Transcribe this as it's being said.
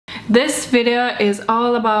This video is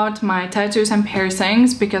all about my tattoos and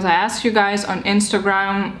piercings because I asked you guys on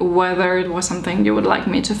Instagram whether it was something you would like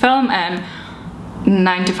me to film, and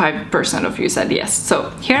 95% of you said yes.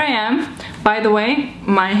 So here I am. By the way,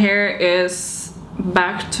 my hair is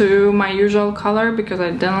back to my usual color because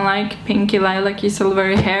I didn't like pinky lilac-y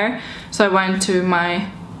silvery hair, so I went to my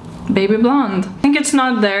baby blonde. I think it's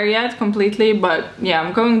not there yet completely, but yeah,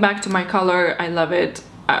 I'm going back to my color. I love it.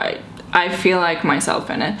 I feel like myself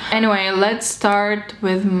in it. Anyway, let's start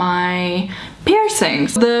with my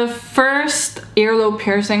piercings. The first earlobe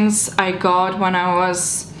piercings I got when I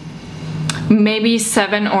was maybe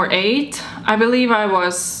 7 or 8. I believe I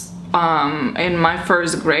was in my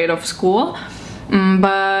first grade of school.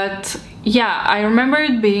 But yeah, I remember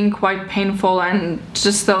it being quite painful and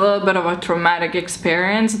just a little bit of a traumatic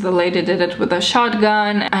experience. The lady did it with a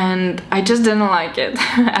shotgun and I just didn't like it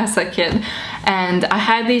as a kid. And I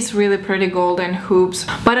had these really pretty golden hoops,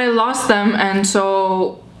 but I lost them, and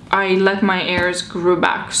so I let my ears grow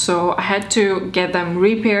back. So I had to get them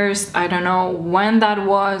re-pierced. I don't know when that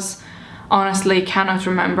was. Honestly, cannot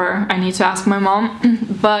remember. I need to ask my mom.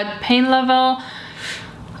 But pain level,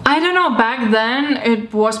 I don't know, back then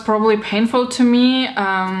it was probably painful to me,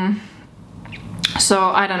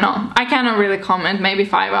 so I don't know. I cannot really comment, maybe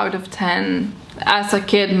 5 out of 10. As a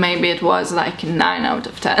kid, maybe it was like 9 out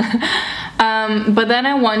of 10. But then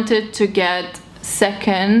I wanted to get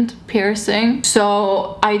second piercing,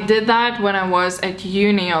 so I did that when I was at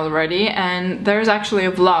uni already, and there's actually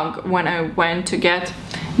a vlog when I went to get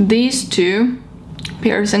these two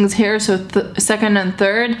piercings here, so second and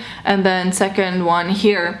third, and then second one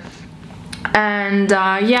here. And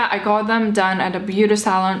yeah, I got them done at a beauty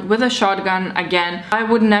salon with a shotgun. Again, I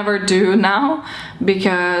would never do now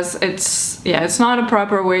because it's not a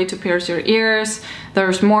proper way to pierce your ears.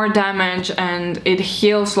 There's more damage and it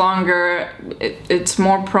heals longer. It's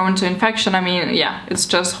more prone to infection. I mean, yeah, it's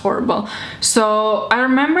just horrible. So I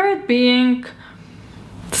remember it being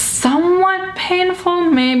somewhat painful,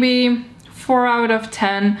 maybe 4 out of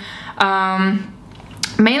 10,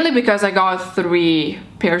 mainly because I got 3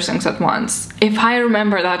 piercings at once, if I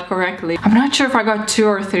remember that correctly. I'm not sure if I got 2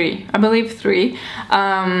 or 3. I believe 3.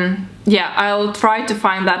 Yeah, I'll try to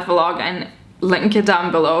find that vlog and link it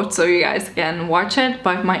down below so you guys can watch it,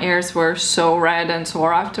 but my ears were so red and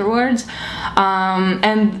sore afterwards.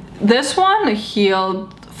 And this one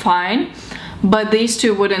healed fine, but these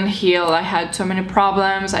two wouldn't heal. I had so many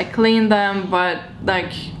problems. I cleaned them, but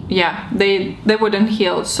like, yeah, they wouldn't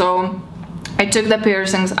heal. So I took the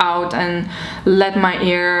piercings out and let my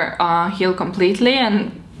ear heal completely,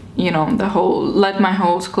 and you know, let my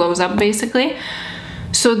holes close up basically.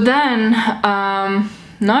 So then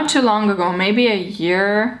not too long ago, maybe a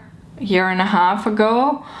year and a half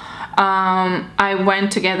ago, I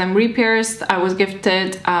went to get them re-pierced. I was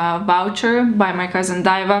gifted a voucher by my cousin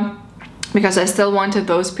Diva because I still wanted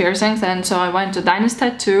those piercings, and so I went to Dinah's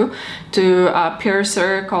Tattoo to a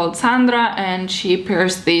piercer called Sandra, and she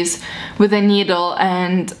pierced these with a needle,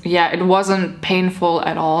 and yeah, it wasn't painful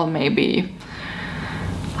at all. Maybe,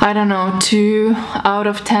 I don't know, 2 out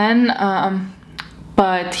of 10.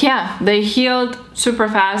 But yeah, they healed super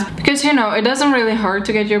fast because, you know, it doesn't really hurt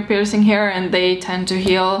to get your piercing here, and they tend to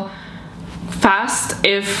heal fast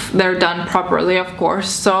if they're done properly, of course.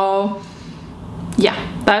 So yeah,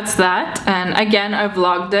 that's that. And again, I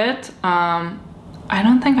vlogged it. I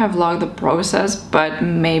don't think I vlogged the process, but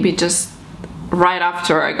maybe just right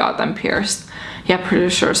after I got them pierced. Yeah, pretty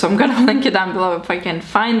sure. So I'm gonna link it down below if I can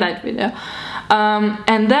find that video.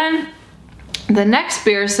 And then the next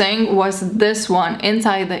piercing was this one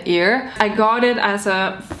inside the ear. I got it as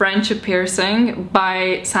a friendship piercing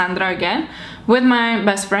by Sandra again with my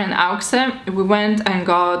best friend Auxe. We went and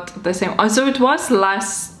got the same. So it was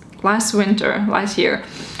last year.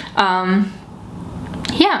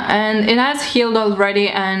 Yeah, and it has healed already,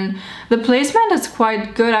 and the placement is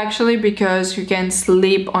quite good actually because you can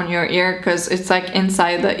sleep on your ear because it's like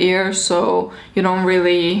inside the ear, so you don't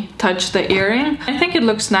really touch the earring. I think it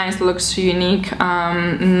looks nice, looks unique,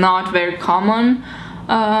 not very common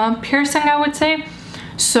piercing, I would say.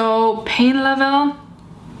 So pain level,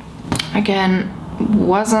 again,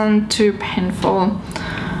 wasn't too painful,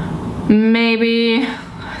 maybe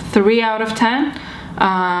 3 out of 10.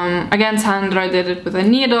 Again, Sandra did it with a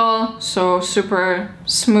needle, so super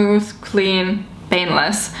smooth, clean,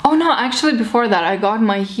 painless. Oh no, actually before that I got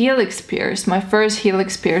my helix pierced, my first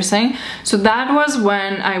helix piercing. So that was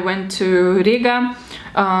when I went to Riga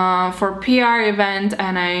for PR event,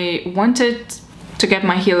 and I wanted to get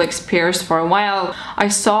my helix pierced for a while. I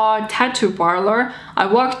saw a tattoo parlor. I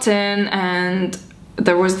walked in and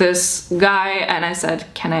there was this guy, and I said,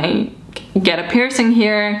 can get a piercing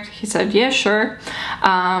here? He said, yeah, sure.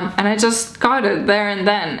 And I just got it there and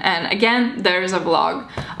then. And again, there's a vlog.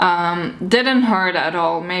 Didn't hurt at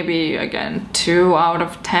all. Maybe again 2 out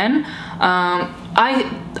of 10. I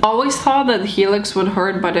always thought that helix would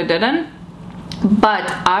hurt, but it didn't. But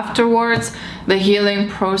afterwards, the healing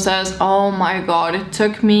process, oh my god, it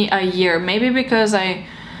took me a year. Maybe because I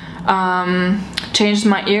changed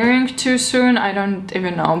my earring too soon, I don't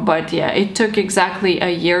even know, but yeah, it took exactly a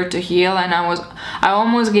year to heal, and I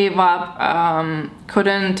almost gave up.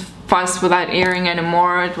 Couldn't fuss with that earring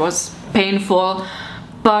anymore. It was painful,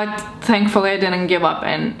 but thankfully I didn't give up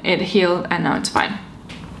and it healed, and now it's fine.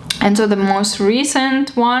 And so the most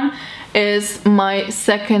recent one is my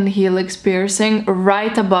second helix piercing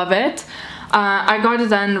right above it. I got it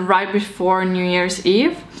done right before New Year's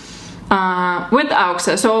Eve with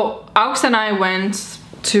Auxe. So Auxe and I went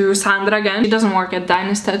to Sandra again. She doesn't work at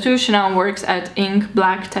Dynast Tattoo, she now works at Ink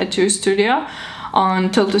Black Tattoo Studio on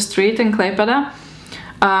Tiltu Street in Klaipėda.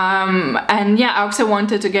 And yeah, Auxe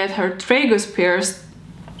wanted to get her tragus pierced,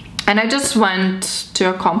 and I just went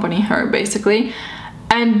to accompany her basically.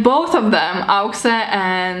 And both of them, Auxe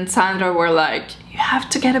and Sandra, were like, you have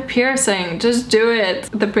to get a piercing, just do it.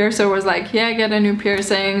 The piercer was like, yeah, get a new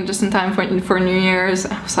piercing just in time for New Year's.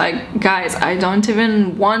 I was like, guys, I don't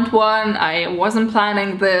even want one. I wasn't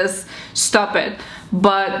planning this, stop it.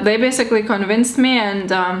 But they basically convinced me, and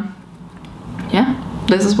yeah,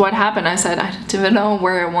 this is what happened. I said, I don't even know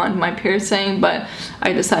where I want my piercing, but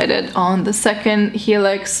I decided on the second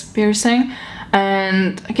helix piercing.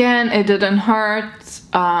 And again, it didn't hurt.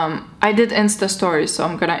 I did Insta stories, so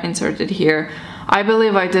I'm gonna insert it here. I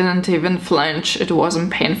believe I didn't even flinch. It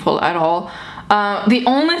wasn't painful at all. The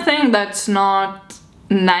only thing that's not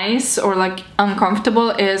nice or like uncomfortable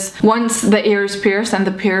is once the ear is pierced and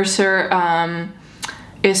the piercer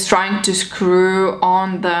is trying to screw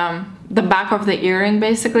on the back of the earring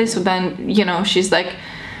basically, so then, you know, she's like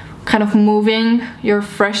kind of moving your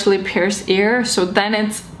freshly pierced ear, so then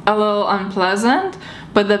it's a little unpleasant.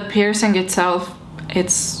 But the piercing itself,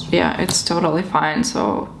 it's totally fine.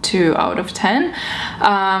 So 2 out of 10,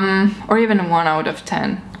 or even 1 out of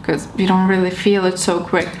 10, because you don't really feel it so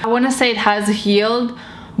quick. I want to say it has healed,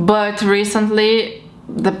 but recently,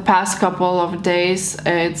 the past couple of days,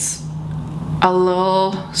 it's a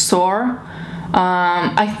little sore.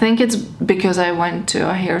 I think it's because I went to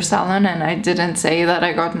a hair salon and I didn't say that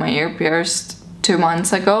I got my ear pierced 2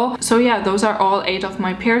 months ago. So yeah, those are all 8 of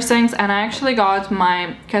my piercings, and I actually got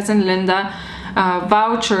my cousin Linda a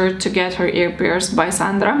voucher to get her ear pierced by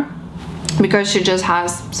Sandra, because she just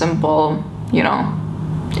has simple, you know,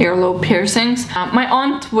 earlobe piercings. My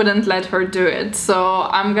aunt wouldn't let her do it, so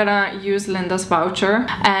I'm gonna use Linda's voucher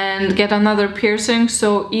and get another piercing,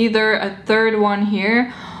 so either a third one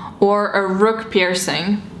here or a rook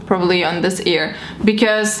piercing, probably on this ear,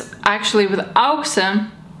 because actually with Auxe,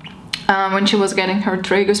 when she was getting her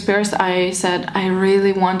tragus pierced, I said I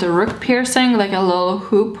really want a rook piercing, like a little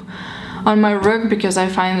hoop on my rook, because I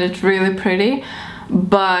find it really pretty.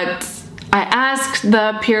 But I asked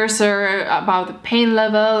the piercer about the pain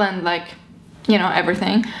level and, like, you know,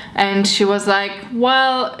 everything, and she was like,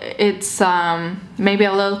 well, it's maybe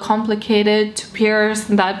a little complicated to pierce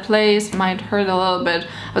that place, might hurt a little bit.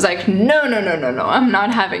 I was like, no, I'm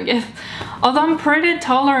not having it. Although I'm pretty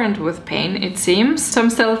tolerant with pain, it seems. So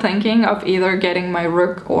I'm still thinking of either getting my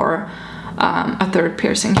rook or a third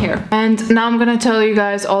piercing here. And now I'm gonna tell you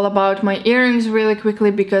guys all about my earrings really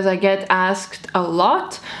quickly, because I get asked a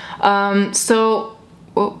lot.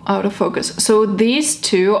 Oh, out of focus. So these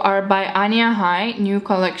two are by Ania Haie, new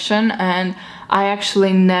collection, and I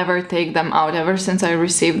actually never take them out. Ever since I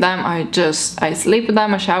received them, I sleep with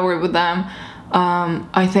them, I shower with them.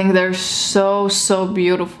 I think they're so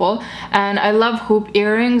beautiful, and I love hoop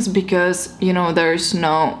earrings because, you know, there's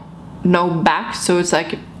no back, so it's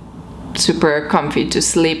like super comfy to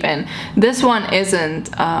sleep in. This one isn't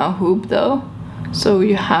a hoop though, so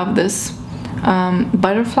you have this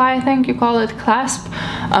butterfly, I think you call it, clasp.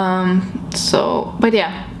 But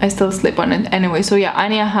yeah, I still sleep on it anyway. So yeah,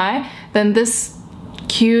 Ania Haie. Then this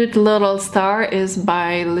cute little star is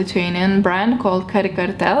by Lithuanian brand called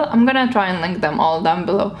Karikartel. I'm gonna try and link them all down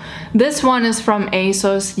below. This one is from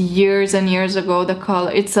Asos years and years ago. The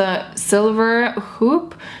color, it's a silver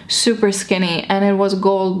hoop, super skinny, and it was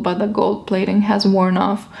gold, but the gold plating has worn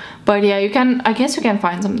off. But yeah, I guess you can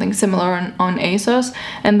find something similar on Asos.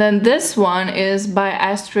 And then this one is by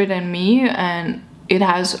Astrid and Miyu, and it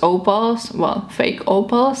has opals, well, fake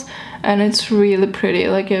opals, and it's really pretty,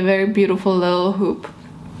 like a very beautiful little hoop.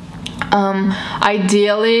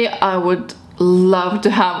 Ideally, I would love to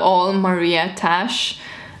have all Maria Tash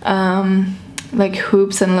like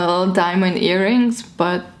hoops and little diamond earrings,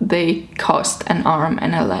 but they cost an arm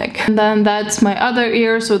and a leg. And then that's my other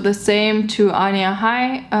ear, so the same two Ania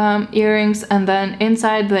Haie earrings, and then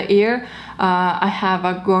inside the ear I have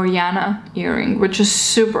a Gorjana earring, which is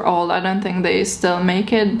super old. I don't think they still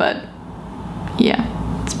make it, but yeah,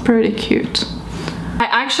 it's pretty cute. I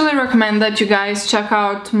actually recommend that you guys check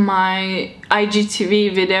out my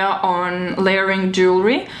IGTV video on layering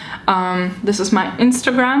jewelry. This is my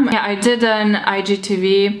Instagram. Yeah, I did an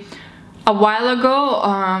IGTV a while ago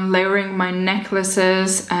layering my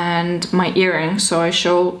necklaces and my earrings, so I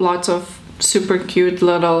show lots of super cute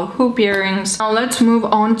little hoop earrings. Now let's move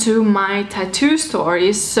on to my tattoo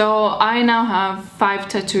stories. So I now have 5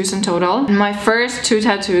 tattoos in total. My first 2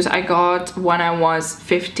 tattoos I got when I was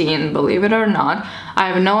 15, believe it or not. I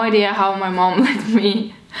have no idea how my mom let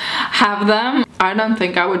me have them. I don't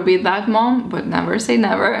think I would be that mom, but never say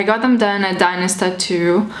never. I got them done at Dinah's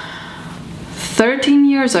Tattoo 13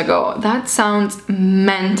 years ago. That sounds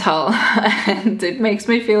mental and it makes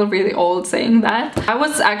me feel really old saying that. I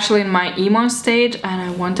was actually in my emo stage and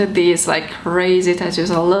I wanted these like crazy tattoos,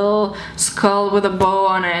 a little skull with a bow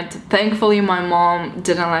on it. Thankfully my mom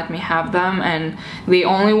didn't let me have them, and the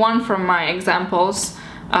only one from my examples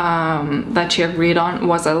that she agreed on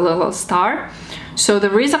was a little star. So the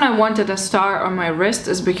reason I wanted a star on my wrist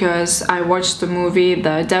is because I watched the movie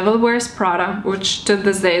The Devil Wears Prada, which to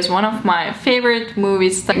this day is one of my favorite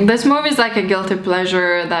movies. This movie is like a guilty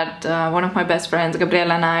pleasure that one of my best friends,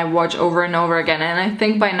 Gabriela, and I watch over and over again, and I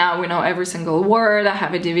think by now we know every single word. I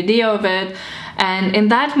have a DVD of it, and in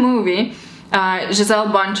that movie Gisele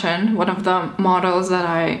Bündchen, one of the models that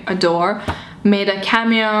I adore, made a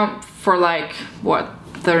cameo for like, what,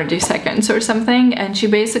 30 seconds or something, and she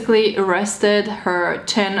basically rested her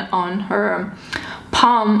chin on her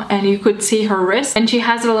palm and you could see her wrist, and she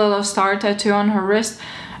has a little star tattoo on her wrist,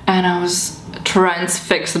 and I was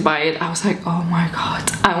transfixed by it. I was like, oh my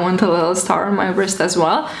god, I want a little star on my wrist as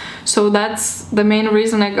well. So that's the main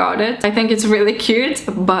reason I got it. I think it's really cute,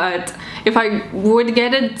 but if I would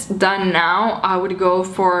get it done now, I would go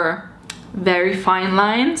for very fine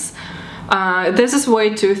lines. This is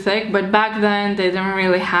way too thick, but back then they didn't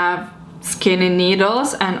really have skinny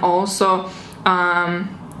needles, and also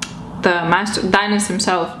the master, Dinas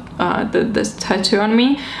himself, did this tattoo on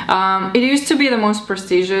me. It used to be the most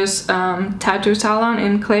prestigious tattoo salon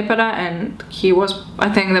in Klaipėda, and he was, I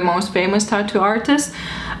think, the most famous tattoo artist.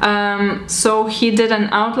 So he did an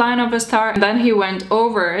outline of a star and then he went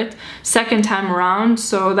over it second time around,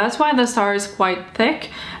 so that's why the star is quite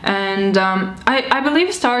thick. And I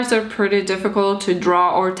believe stars are pretty difficult to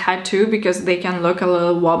draw or tattoo because they can look a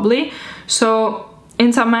little wobbly. So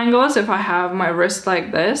in some angles, if I have my wrist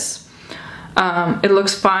like this, it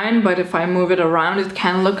looks fine, but if I move it around, it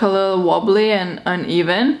can look a little wobbly and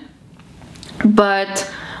uneven.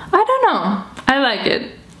 But I don't know, I like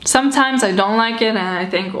it. Sometimes I don't like it and I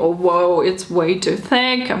think, oh whoa, it's way too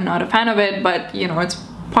thick, I'm not a fan of it, but you know, it's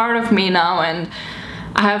part of me now and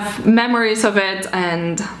I have memories of it,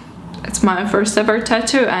 and it's my first ever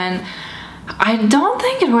tattoo, and I don't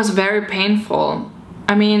think it was very painful.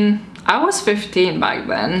 I mean, I was 15 back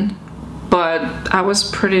then, but I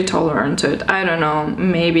was pretty tolerant to it. I don't know,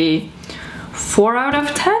 maybe 4 out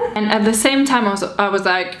of 10. And at the same time I was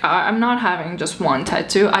like, I'm not having just one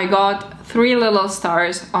tattoo. I got 3 little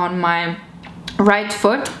stars on my right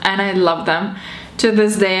foot and I love them. To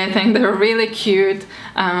this day I think they're really cute.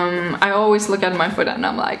 I always look at my foot and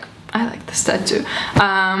I'm like, I like this tattoo.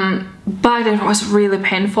 But it was really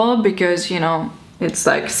painful because, you know, it's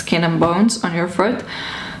like skin and bones on your foot.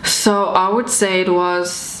 So I would say it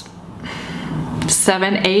was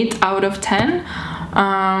 7, 8 out of 10.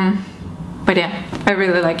 But yeah, I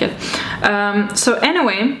really like it. So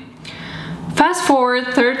anyway, fast forward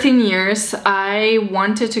 13 years, I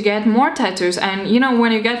wanted to get more tattoos, and you know,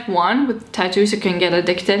 when you get one with tattoos you can get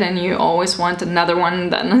addicted and you always want another one,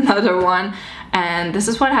 then another one, and this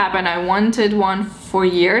is what happened. I wanted one for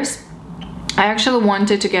years. I actually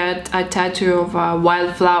wanted to get a tattoo of a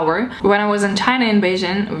wildflower. When I was in China, in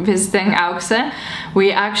Beijing, visiting Auxe,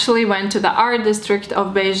 we actually went to the art district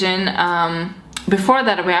of Beijing. Before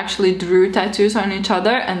that we actually drew tattoos on each other,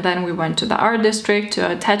 and then we went to the art district,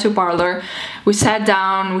 to a tattoo parlor. We sat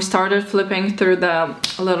down, we started flipping through the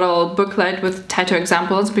little booklet with tattoo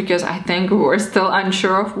examples because I think we were still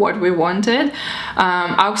unsure of what we wanted.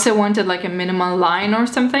 Auxe wanted like a minimal line or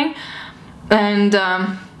something, and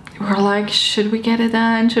we're like, should we get it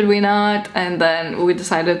done, should we not? And then we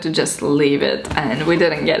decided to just leave it, and we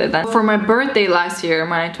didn't get it done. For my birthday last year,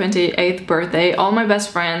 my 28th birthday, all my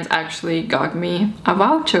best friends actually got me a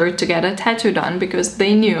voucher to get a tattoo done because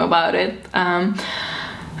they knew about it.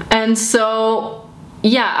 And so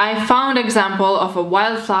yeah, I found example of a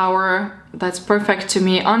wildflower that's perfect to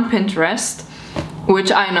me on Pinterest,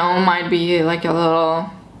 which I know might be like a little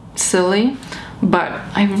silly, but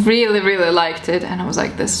I really liked it, and I was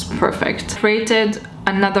like, this is perfect. Created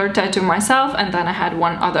another tattoo myself, and then I had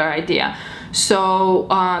one other idea. So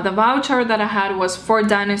the voucher that I had was for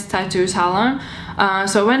Dani's tattoo salon,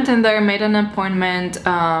 so I went in there, made an appointment,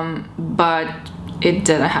 but it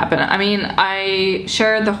didn't happen. I mean, I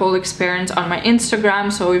shared the whole experience on my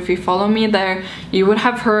Instagram, so if you follow me there, you would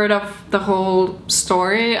have heard of the whole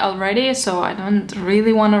story already, so I don't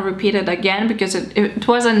really want to repeat it again, because it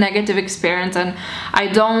was a negative experience, and I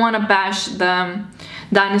don't want to bash the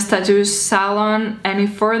Dani's tattoo salon any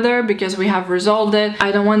further, because we have resolved it.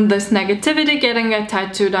 I don't want this negativity getting a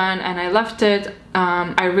tattoo done, and I left it.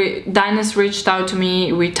 Dani's reached out to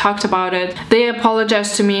me, we talked about it, they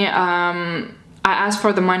apologized to me. I asked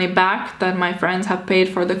for the money back that my friends have paid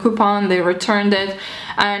for the coupon, they returned it,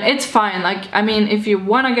 and it's fine. Like, I mean, if you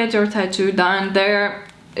want to get your tattoo done there,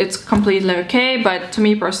 it's completely okay, but to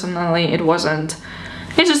me personally, it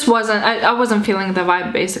just wasn't, I wasn't feeling the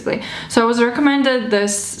vibe, basically. So I was recommended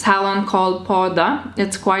this salon called Poda.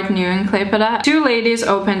 It's quite new in Klaipėda. Two ladies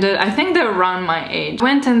opened it, I think they're around my age.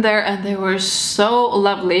 Went in there and they were so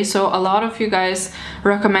lovely, so a lot of you guys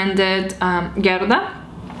recommended Gerda.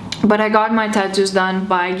 But I got my tattoos done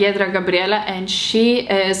by Gabriela, and she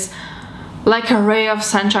is like a ray of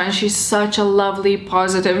sunshine. She's such a lovely,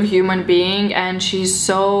 positive human being, and she's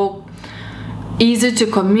so easy to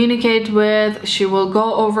communicate with. She will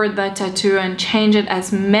go over the tattoo and change it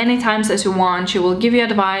as many times as you want. She will give you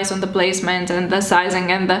advice on the placement and the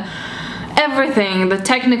sizing and the everything, the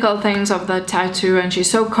technical things of the tattoo, and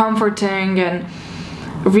she's so comforting and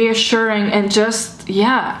reassuring, and just,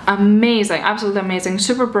 yeah, amazing, absolutely amazing,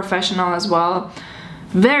 super professional as well,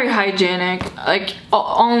 very hygienic, like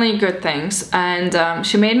only good things. And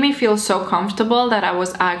she made me feel so comfortable that I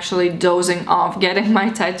was actually dozing off getting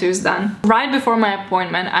my tattoos done. Right before my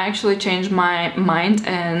appointment, I actually changed my mind,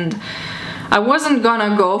 and I wasn't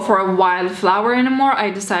gonna go for a wildflower anymore. I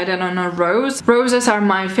decided on a rose. Roses are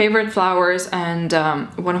my favorite flowers, and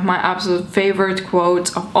one of my absolute favorite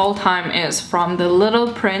quotes of all time is from The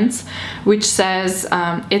Little Prince, which says,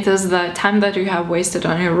 it is the time that you have wasted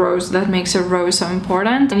on your rose that makes your rose so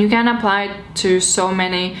important. And you can apply it to so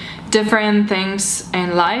many different things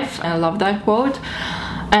in life. I love that quote.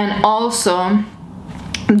 And also,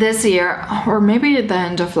 this year, or maybe at the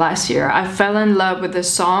end of last year, I fell in love with a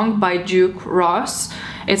song by Duke Ross.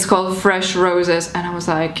 It's called Fresh Roses, and I was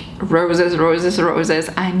like, roses, roses, roses,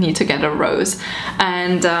 I need to get a rose.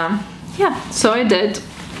 And yeah, so I did.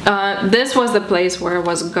 This was the place where I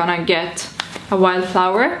was gonna get a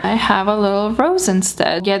wildflower. I have a little rose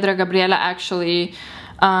instead. Gabriela actually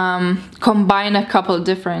combined a couple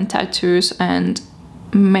different tattoos and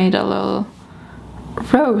made a little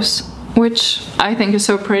rose, which I think is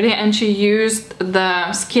so pretty. And she used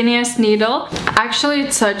the skinniest needle. Actually,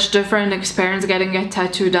 it's such different experience getting a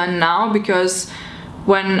tattoo done now, because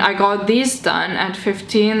when I got these done at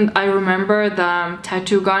 15, I remember the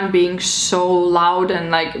tattoo gun being so loud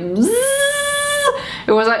and like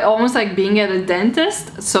it was like almost like being at a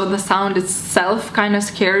dentist, so the sound itself kind of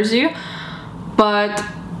scares you. But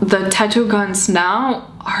the tattoo guns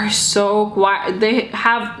now are so quiet, they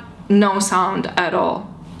have no sound at all.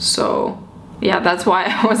 So yeah, that's why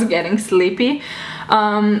I was getting sleepy.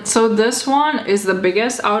 So this one is the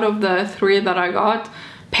biggest out of the three that I got.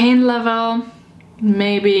 Pain level,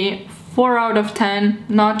 maybe 4 out of 10,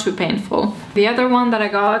 not too painful. The other one that I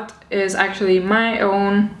got is actually my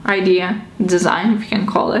own idea, design, if you can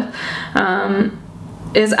call it.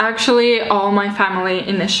 Is actually all my family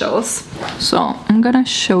initials. So I'm gonna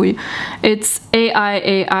show you. It's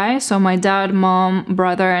AIAI, so my dad, mom,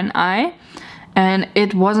 brother, and I. And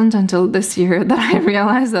it wasn't until this year that I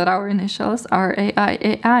realized that our initials are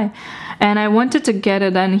AIAI. And I wanted to get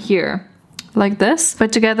it done here, like this.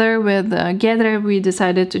 But together with Gedre, we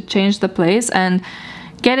decided to change the place and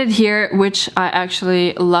get it here, which I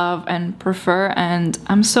actually love and prefer. And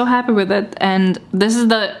I'm so happy with it. And this is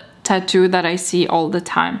the tattoo that I see all the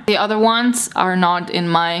time. The other ones are not in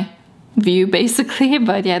my view, basically,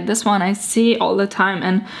 but yeah, this one I see all the time,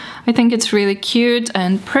 and I think it's really cute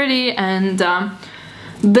and pretty. And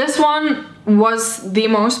this one was the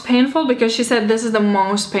most painful, because she said this is the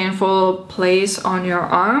most painful place on your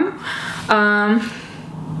arm, but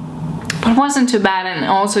it wasn't too bad. And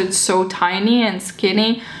also it's so tiny and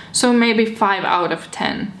skinny, so maybe 5 out of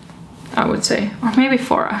 10, I would say, or maybe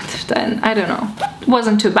 4 out of 10, I don't know. It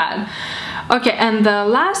wasn't too bad. Okay, and the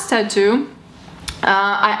last tattoo,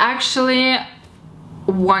 I actually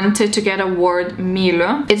wanted to get a word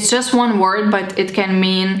Miyu. It's just one word, but it can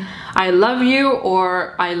mean I love you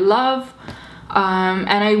or I love.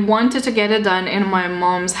 And I wanted to get it done in my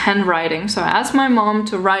mom's handwriting. So I asked my mom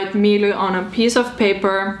to write Miyu on a piece of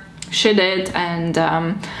paper. She did, and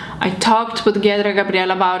I talked with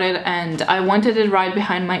Gabrielle about it, and I wanted it right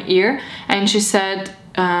behind my ear, and she said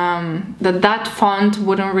that font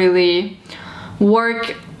wouldn't really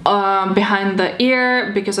work behind the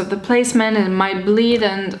ear because of the placement, and it might bleed,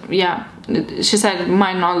 and yeah, she said it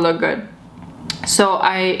might not look good. So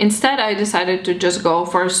instead I decided to just go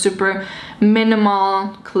for a super minimal,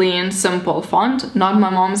 clean, simple font, not my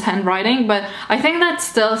mom's handwriting, but I think that's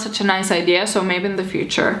still such a nice idea. So maybe in the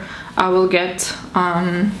future I will get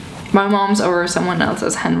my mom's or someone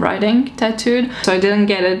else's handwriting tattooed. So I didn't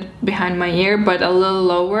get it behind my ear, but a little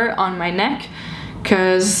lower on my neck,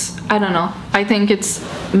 because I don't know, I think it's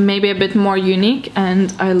maybe a bit more unique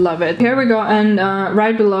and I love it. Here we go, and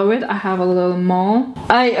right below it I have a little mole.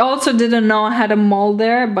 I also didn't know I had a mole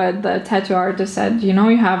there, but the tattoo artist said, you know,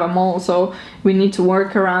 you have a mole, so we need to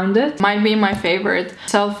work around it. Might be my favorite.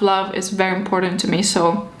 Self-love is very important to me,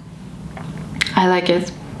 so I like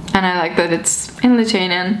it, and I like that it's in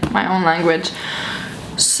Lithuanian, my own language.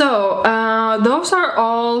 So those are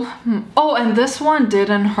all. Oh, and this one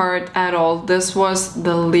didn't hurt at all. This was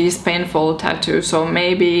the least painful tattoo, so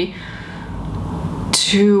maybe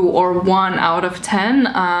 2 or 1 out of 10.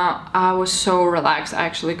 I was so relaxed, I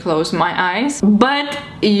actually closed my eyes, but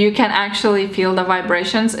you can actually feel the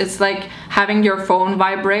vibrations. It's like having your phone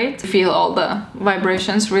vibrate. Feel all the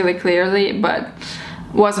vibrations really clearly, but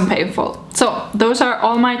wasn't painful. So those are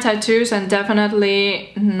all my tattoos, and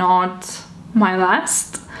definitely not my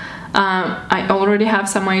last. I already have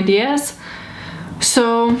some ideas.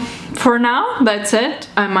 So for now, that's it.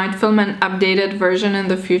 I might film an updated version in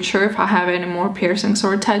the future if I have any more piercings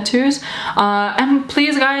or tattoos. And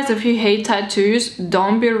please guys, if you hate tattoos,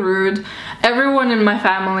 don't be rude. Everyone in my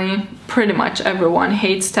family, pretty much everyone,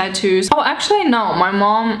 hates tattoos. Oh, actually no, my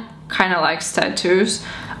mom kind of likes tattoos.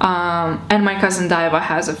 And my cousin Daiva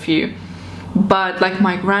has a few. But like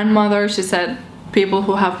my grandmother, she said people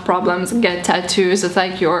who have problems get tattoos. It's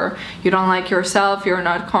like you don't like yourself, you're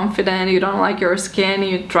not confident, you don't like your skin,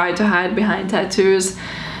 you try to hide behind tattoos,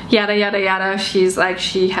 yada yada yada. She's like,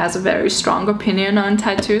 she has a very strong opinion on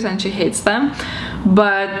tattoos and she hates them.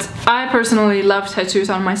 But I personally love tattoos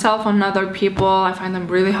on myself, on other people. I find them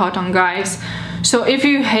really hot on guys. So if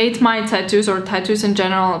you hate my tattoos or tattoos in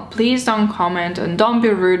general, please don't comment and don't be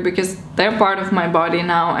rude, because they're part of my body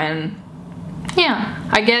now, and yeah,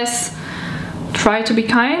 I guess try to be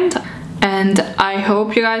kind. And I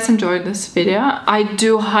hope you guys enjoyed this video. I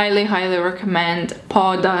do highly recommend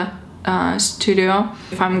Poda Studio.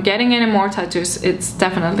 If I'm getting any more tattoos, it's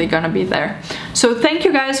definitely gonna be there. So thank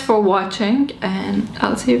you guys for watching, and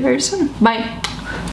I'll see you very soon. Bye.